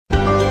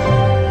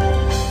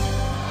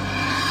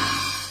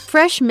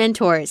fresh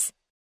mentors.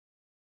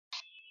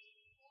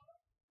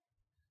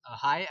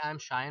 Hi, I'm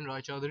Shayan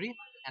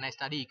and I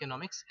study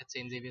economics at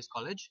St. Xavier's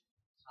College.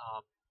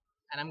 Uh,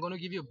 and I'm going to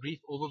give you a brief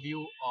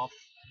overview of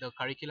the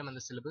curriculum and the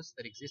syllabus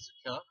that exists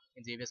here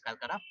in Xavier's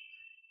Calcutta.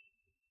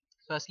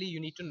 Firstly, you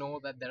need to know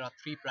that there are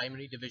three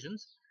primary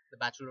divisions: the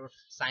Bachelor of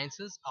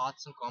Sciences,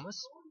 Arts, and Commerce.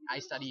 I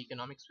study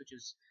economics, which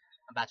is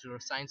a Bachelor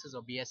of Sciences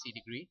or BSc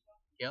degree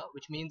here,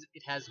 which means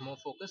it has more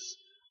focus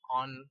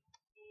on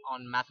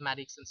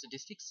mathematics and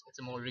statistics. It's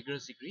a more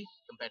rigorous degree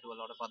compared to a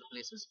lot of other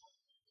places.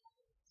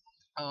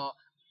 Uh,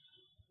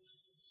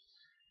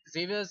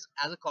 Xavier's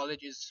as a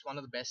college is one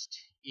of the best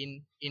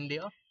in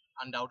India,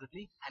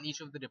 undoubtedly, and each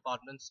of the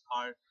departments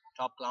are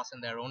top class in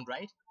their own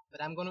right.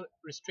 But I'm going to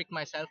restrict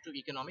myself to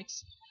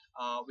economics,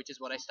 which is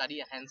what I study,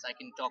 and hence I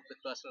can talk with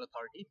personal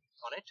authority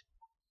on it.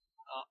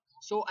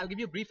 So I'll give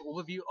you a brief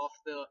overview of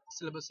the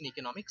syllabus in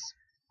economics.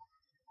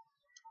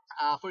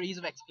 For ease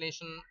of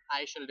explanation,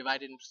 I shall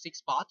divide it into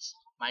six parts: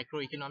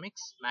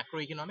 microeconomics,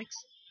 macroeconomics,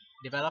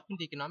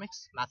 development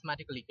economics,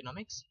 mathematical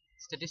economics,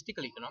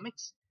 statistical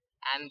economics,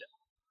 and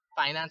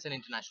finance and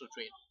international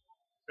trade.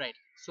 Right.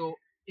 So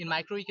in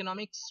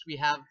microeconomics, we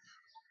have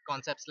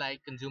concepts like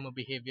consumer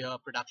behavior,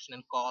 production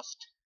and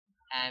cost,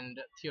 and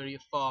theory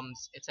of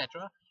firms,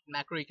 etc. In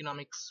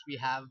macroeconomics, we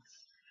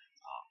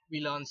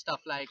learn stuff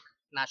like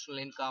national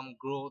income,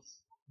 growth,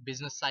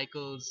 business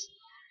cycles,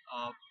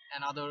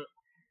 and other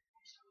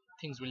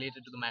things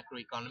related to the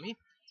macroeconomy.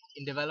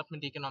 In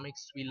development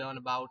economics, we learn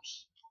about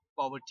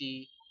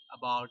poverty,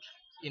 about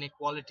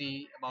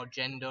inequality, about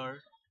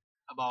gender,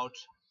 about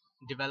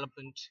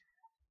development,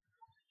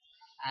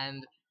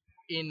 and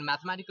in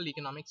mathematical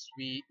economics,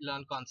 we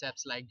learn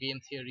concepts like game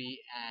theory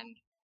and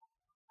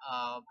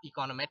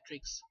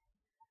econometrics.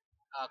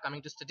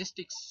 Coming to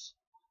statistics,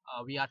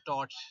 we are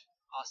taught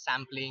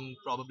sampling,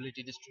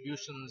 probability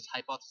distributions,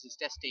 hypothesis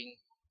testing,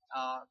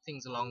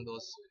 things along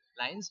those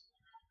lines.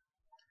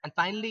 And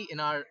finally, in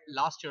our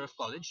last year of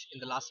college, in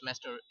the last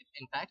semester,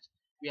 in fact,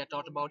 we are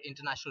taught about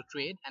international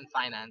trade and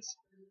finance.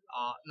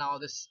 Now,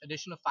 this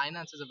addition of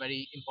finance is a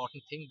very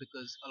important thing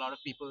because a lot of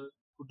people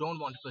who don't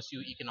want to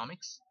pursue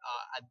economics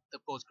at the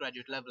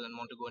postgraduate level and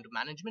want to go into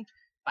management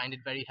find it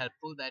very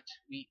helpful that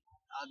we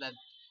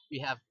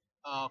have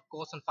a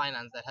course on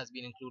finance that has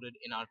been included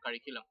in our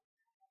curriculum.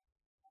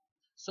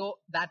 So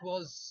that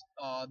was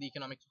the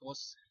economics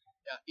course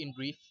in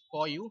brief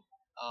for you.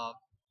 Uh,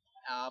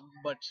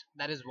 but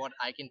that is what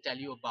I can tell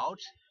you about.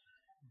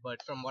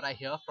 But from what I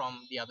hear from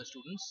the other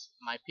students,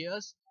 my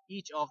peers,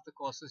 each of the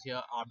courses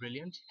here are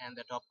brilliant and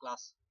they're top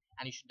class.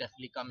 And you should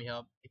definitely come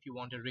here if you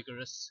want a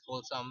rigorous,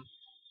 wholesome,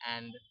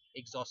 and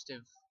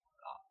exhaustive,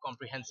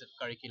 comprehensive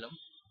curriculum.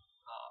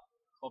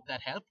 Hope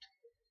that helped.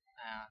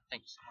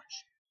 Thank you so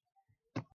much.